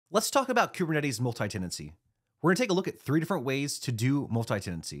Let's talk about Kubernetes multi-tenancy. We're going to take a look at 3 different ways to do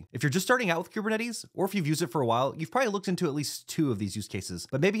multi-tenancy. If you're just starting out with Kubernetes, or if you've used it for a while, you've probably looked into at least 2 of these use cases,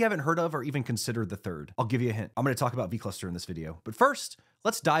 but maybe you haven't heard of or even considered the third. I'll give you a hint. I'm going to talk about vCluster in this video. But first,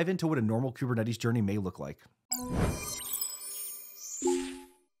 let's dive into what a normal Kubernetes journey may look like.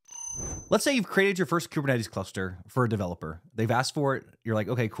 Let's say you've created your first Kubernetes cluster for a developer. They've asked for it. You're like,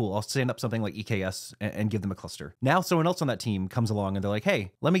 okay, cool. I'll stand up something like EKS and give them a cluster. Now someone else on that team comes along and they're like,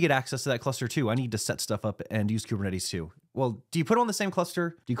 hey, let me get access to that cluster too. I need to set stuff up and use Kubernetes too. Well, do you put it on the same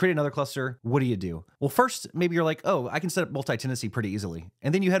cluster? Do you create another cluster? What do you do? Well, first, maybe you're like, oh, I can set up multi-tenancy pretty easily.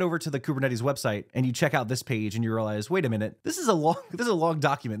 And then you head over to the Kubernetes website and you check out this page and you realize, wait a minute, this is a long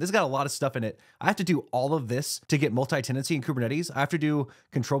document. This has got a lot of stuff in it. I have to do all of this to get multi-tenancy in Kubernetes. I have to do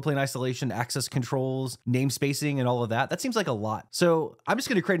control plane isolation, access controls, namespacing, and all of that. That seems like a lot. So I'm just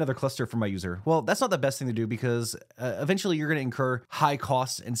going to create another cluster for my user. Well, that's not the best thing to do because eventually you're going to incur high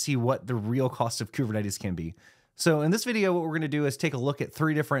costs and see what the real cost of Kubernetes can be. So in this video, what we're going to do is take a look at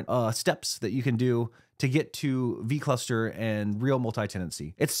 3 different steps that you can do to get to vCluster and real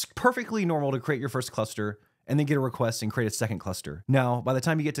multi-tenancy. It's perfectly normal to create your first cluster and then get a request and create a second cluster. Now, by the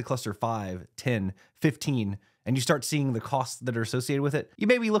time you get to cluster 5, 10, 15, and you start seeing the costs that are associated with it, you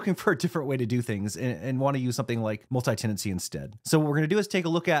may be looking for a different way to do things and want to use something like multi-tenancy instead. So what we're going to do is take a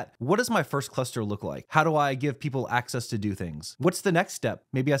look at, what does my first cluster look like? How do I give people access to do things? What's the next step?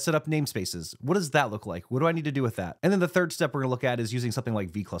 Maybe I set up namespaces. What does that look like? What do I need to do with that? And then the third step we're going to look at is using something like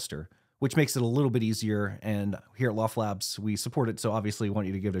vCluster, which makes it a little bit easier. And here at Loft Labs, we support it. So obviously we want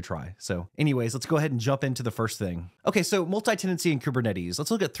you to give it a try. So anyways, let's go ahead and jump into the first thing. Okay, so multi-tenancy in Kubernetes.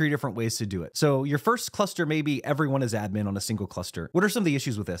 Let's look at 3 different ways to do it. So your first cluster, maybe everyone is admin on a single cluster. What are some of the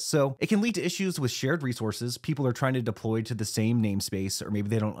issues with this? So it can lead to issues with shared resources. People are trying to deploy to the same namespace, or maybe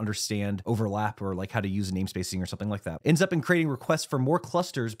they don't understand overlap or like how to use namespacing or something like that. Ends up in creating requests for more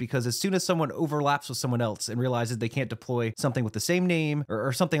clusters because as soon as someone overlaps with someone else and realizes they can't deploy something with the same name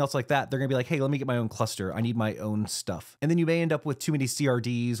or something else like that, they're going to be like, hey, let me get my own cluster. I need my own stuff. And then you may end up with too many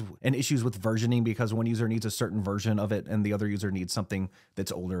CRDs and issues with versioning because one user needs a certain version of it and the other user needs something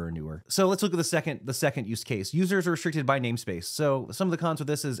that's older or newer. So let's look at the second use case. Users are restricted by namespace. So some of the cons with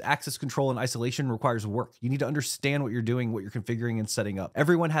this is access control and isolation requires work. You need to understand what you're doing, what you're configuring and setting up.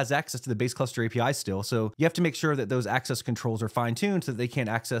 Everyone has access to the base cluster API still. So you have to make sure that those access controls are fine-tuned so that they can't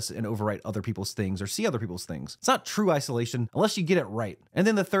access and overwrite other people's things or see other people's things. It's not true isolation unless you get it right. And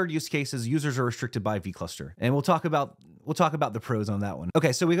then the third use case is users are restricted by vCluster. And we'll talk about the pros on that one.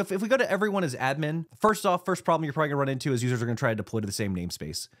 Okay, so if we go to everyone as admin, first problem you're probably gonna run into is users are gonna try to deploy to the same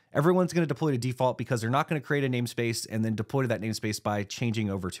namespace. Everyone's gonna deploy to default because they're not gonna create a namespace and then deploy to that namespace by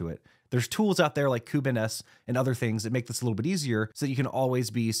changing over to it. There's tools out there like Kubernetes and other things that make this a little bit easier so that you can always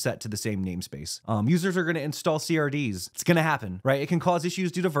be set to the same namespace. Users are gonna install CRDs. It's gonna happen, right? It can cause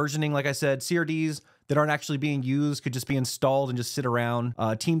issues due to versioning. Like I said, CRDs that aren't actually being used could just be installed and just sit around.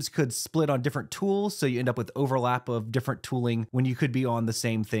 Teams could split on different tools, so you end up with overlap of different tooling when you could be on the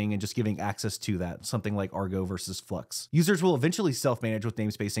same thing and just giving access to that, something like Argo versus Flux. Users will eventually self-manage with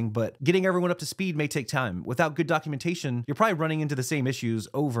namespacing, but getting everyone up to speed may take time. Without good documentation, you're probably running into the same issues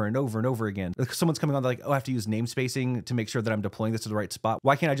over and over and over again. If someone's coming on, they're like, oh, I have to use namespacing to make sure that I'm deploying this to the right spot.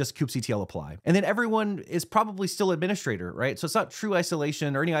 Why can't I just kubectl apply? And then everyone is probably still administrator, right? So it's not true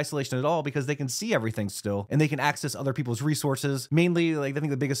isolation or any isolation at all because they can see everything still and they can access other people's resources. Mainly, like I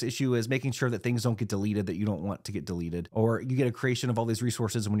think the biggest issue is making sure that things don't get deleted that you don't want to get deleted, or you get a creation of all these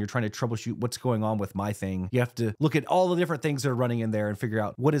resources. And when you're trying to troubleshoot what's going on with my thing, you have to look at all the different things that are running in there and figure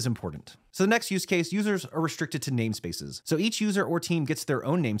out what is important. So the next use case, users are restricted to namespaces. So each user or team gets their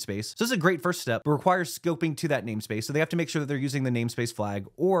own namespace. So this is a great first step, but requires scoping to that namespace. So they have to make sure that they're using the namespace flag,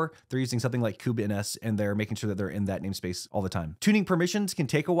 or they're using something like Kubernetes and they're making sure that they're in that namespace all the time. Tuning permissions can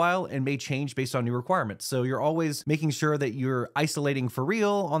take a while and may change based on new requirements. So you're always making sure that you're isolating for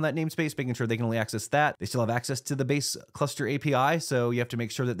real on that namespace, making sure they can only access that. They still have access to the base cluster API. So you have to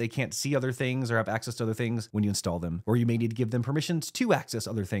make sure that they can't see other things or have access to other things when you install them. Or you may need to give them permissions to access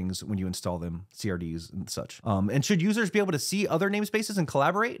other things when you install them, CRDs and such. And should users be able to see other namespaces and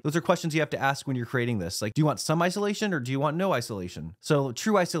collaborate? Those are questions you have to ask when you're creating this. Like, do you want some isolation or do you want no isolation? So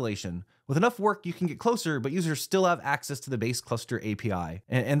true isolation. With enough work, you can get closer, but users still have access to the base cluster API.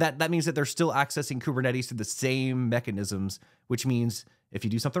 And that means that they're still accessing Kubernetes through the same mechanisms, which means if you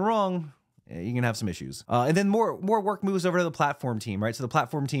do something wrong, you can have some issues. And then more work moves over to the platform team, right? So the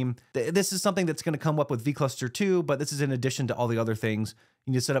platform team, this is something that's going to come up with vCluster too, but this is in addition to all the other things.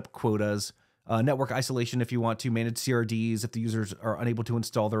 You need to set up quotas, network isolation if you want to, manage CRDs if the users are unable to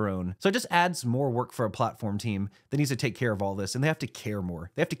install their own. So it just adds more work for a platform team that needs to take care of all this, and they have to care more.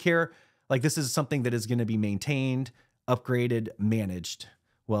 They have to care like this is something that is going to be maintained, upgraded, managed.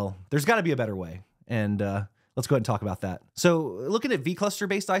 Well, there's got to be a better way. And let's go ahead and talk about that. So looking at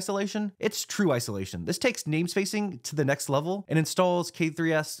vCluster-based isolation, it's true isolation. This takes namespacing to the next level and installs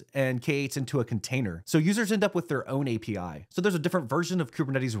K3s and K8s into a container. So users end up with their own API. So there's a different version of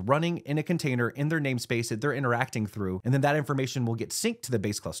Kubernetes running in a container in their namespace that they're interacting through, and then that information will get synced to the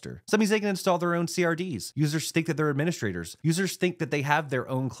base cluster. So that means they can install their own CRDs. Users think that they're administrators. Users think that they have their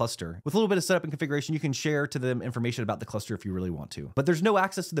own cluster. With a little bit of setup and configuration, you can share to them information about the cluster if you really want to. But there's no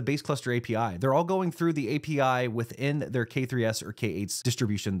access to the base cluster API. They're all going through the API within their K3s or K8s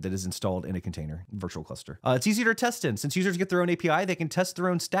distribution that is installed in a container, virtual cluster. It's easier to test in. Since users get their own API, they can test their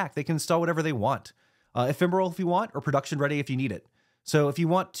own stack. They can install whatever they want. Ephemeral if you want, or production ready if you need it. So if you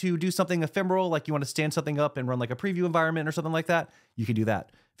want to do something ephemeral, like you want to stand something up and run like a preview environment or something like that, you can do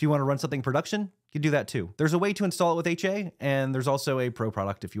that. If you want to run something production, you can do that too. There's a way to install it with HA, and there's also a pro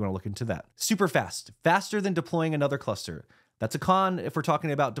product if you want to look into that. Super fast, faster than deploying another cluster. That's a con if we're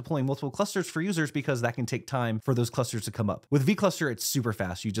talking about deploying multiple clusters for users, because that can take time for those clusters to come up. With vCluster, it's super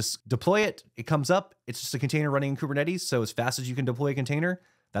fast. You just deploy it, it comes up, it's just a container running in Kubernetes, so as fast as you can deploy a container,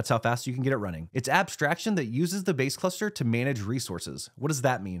 that's how fast you can get it running. It's abstraction that uses the base cluster to manage resources. What does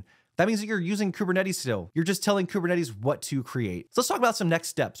that mean? That means that you're using Kubernetes still. You're just telling Kubernetes what to create. So let's talk about some next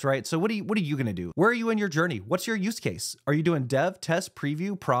steps, right? So what are you gonna do? Where are you in your journey? What's your use case? Are you doing dev, test,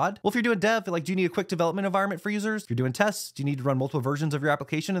 preview, prod? Well, if you're doing dev, like, do you need a quick development environment for users? If you're doing tests, do you need to run multiple versions of your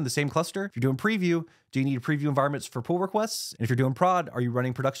application in the same cluster? If you're doing preview, do you need preview environments for pull requests? And if you're doing prod, are you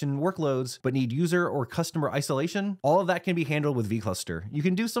running production workloads but need user or customer isolation? All of that can be handled with vCluster. You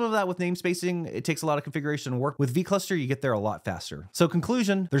can do some of that with namespacing. It takes a lot of configuration and work. With vCluster, you get there a lot faster. So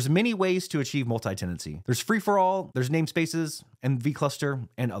conclusion, there's many ways to achieve multi-tenancy. There's free-for-all, there's namespaces, and vCluster,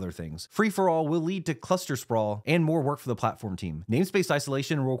 and other things. Free-for-all will lead to cluster sprawl and more work for the platform team. Namespace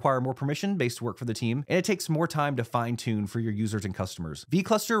isolation will require more permission-based work for the team, and it takes more time to fine-tune for your users and customers.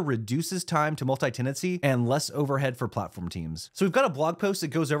 vCluster reduces time to multi-tenancy and less overhead for platform teams. So we've got a blog post that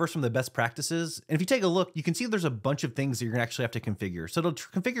goes over some of the best practices, and if you take a look, you can see there's a bunch of things that you're gonna actually have to configure. So to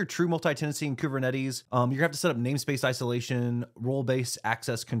configure true multi-tenancy in Kubernetes, you're gonna have to set up namespace isolation, role-based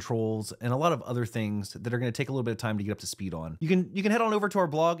access controls, and a lot of other things that are gonna take a little bit of time to get up to speed on. You can head on over to our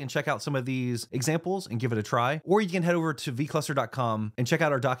blog and check out some of these examples and give it a try, or you can head over to vcluster.com and check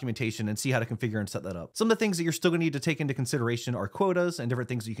out our documentation and see how to configure and set that up. Some of the things that you're still gonna need to take into consideration are quotas and different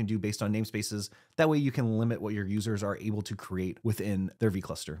things that you can do based on namespaces. That way you can limit what your users are able to create within their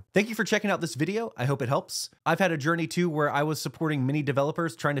vCluster. Thank you for checking out this video. I hope it helps. I've had a journey too where I was supporting many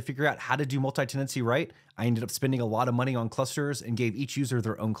developers trying to figure out how to do multi-tenancy right. I ended up spending a lot of money on clusters and gave each user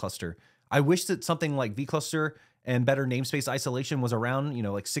their own cluster. I wish that something like vCluster and better namespace isolation was around,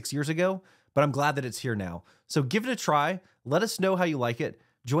 like 6 years ago, but I'm glad that it's here now. So give it a try. Let us know how you like it.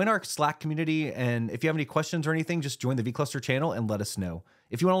 Join our Slack community, and if you have any questions or anything, just join the vCluster channel and let us know.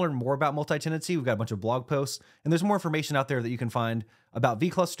 If you want to learn more about multi-tenancy, we've got a bunch of blog posts, and there's more information out there that you can find about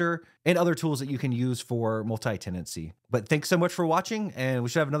vCluster and other tools that you can use for multi-tenancy. But thanks so much for watching, and we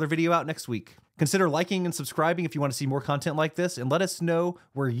should have another video out next week. Consider liking and subscribing if you want to see more content like this, and let us know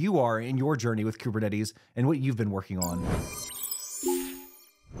where you are in your journey with Kubernetes and what you've been working on.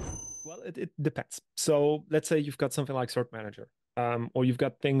 Well, it depends. So let's say you've got something like Cert Manager, or you've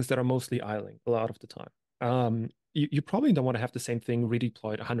got things that are mostly idling a lot of the time. You probably don't want to have the same thing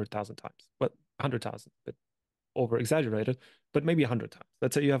redeployed 100,000 times, but 100,000, but over exaggerated, but maybe 100 times.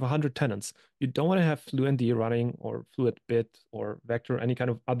 Let's say you have 100 tenants. You don't want to have FluentD running or FluentBit or Vector, any kind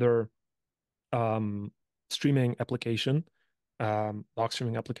of other streaming application, log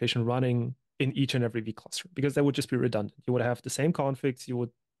streaming application running in each and every vCluster, because that would just be redundant. You would have the same configs, you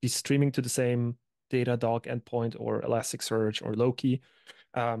would be streaming to the same Datadog endpoint or Elasticsearch or Loki,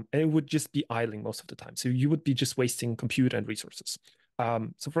 and it would just be idling most of the time. So you would be just wasting compute and resources.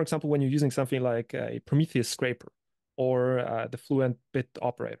 So for example, when you're using something like a Prometheus scraper or the FluentBit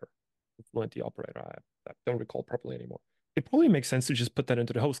operator, FluentD operator, I don't recall properly anymore, it probably makes sense to just put that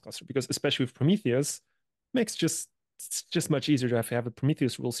into the host cluster, because especially with Prometheus, it's just much easier to have a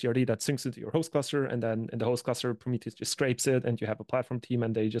Prometheus rule CRD that syncs into your host cluster, and then in the host cluster, Prometheus just scrapes it, and you have a platform team,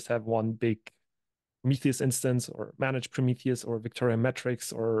 and they just have one big Prometheus instance, or managed Prometheus, or Victoria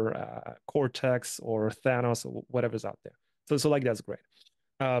Metrics, or Cortex, or Thanos, or whatever's out there. So like that's great.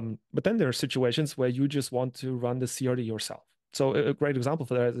 But then there are situations where you just want to run the CRD yourself. So a great example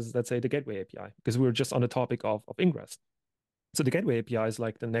for that is, let's say, the Gateway API, because we were just on the topic of ingress. So the Gateway API is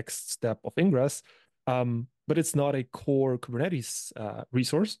like the next step of ingress, but it's not a core Kubernetes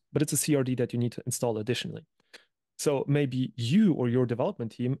resource, but it's a CRD that you need to install additionally. So maybe you or your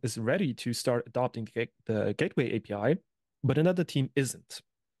development team is ready to start adopting the Gateway API, but another team isn't.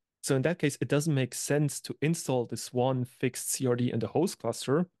 So in that case, it doesn't make sense to install this one fixed CRD in the host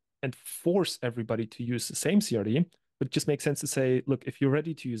cluster and force everybody to use the same CRD. But it just makes sense to say, look, if you're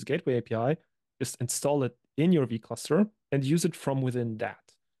ready to use Gateway API, just install it in your vCluster and use it from within that.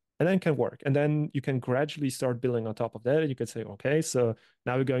 And then it can work. And then you can gradually start building on top of that. And you can say, okay, so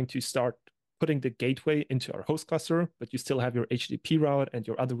now we're going to start putting the gateway into our host cluster, but you still have your HTTP route and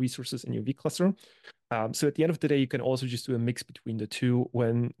your other resources in your vCluster. So at the end of the day, you can also just do a mix between the two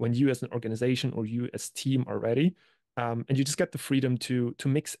when you as an organization or you as team are ready. And you just get the freedom to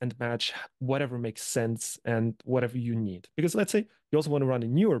mix and match whatever makes sense and whatever you need. Because let's say you also want to run a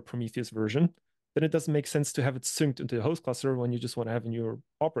newer Prometheus version, then it doesn't make sense to have it synced into the host cluster when you just want to have a newer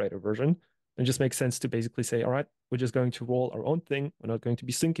operator version. It just makes sense to basically say, all right, we're just going to roll our own thing. We're not going to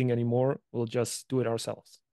be syncing anymore. We'll just do it ourselves.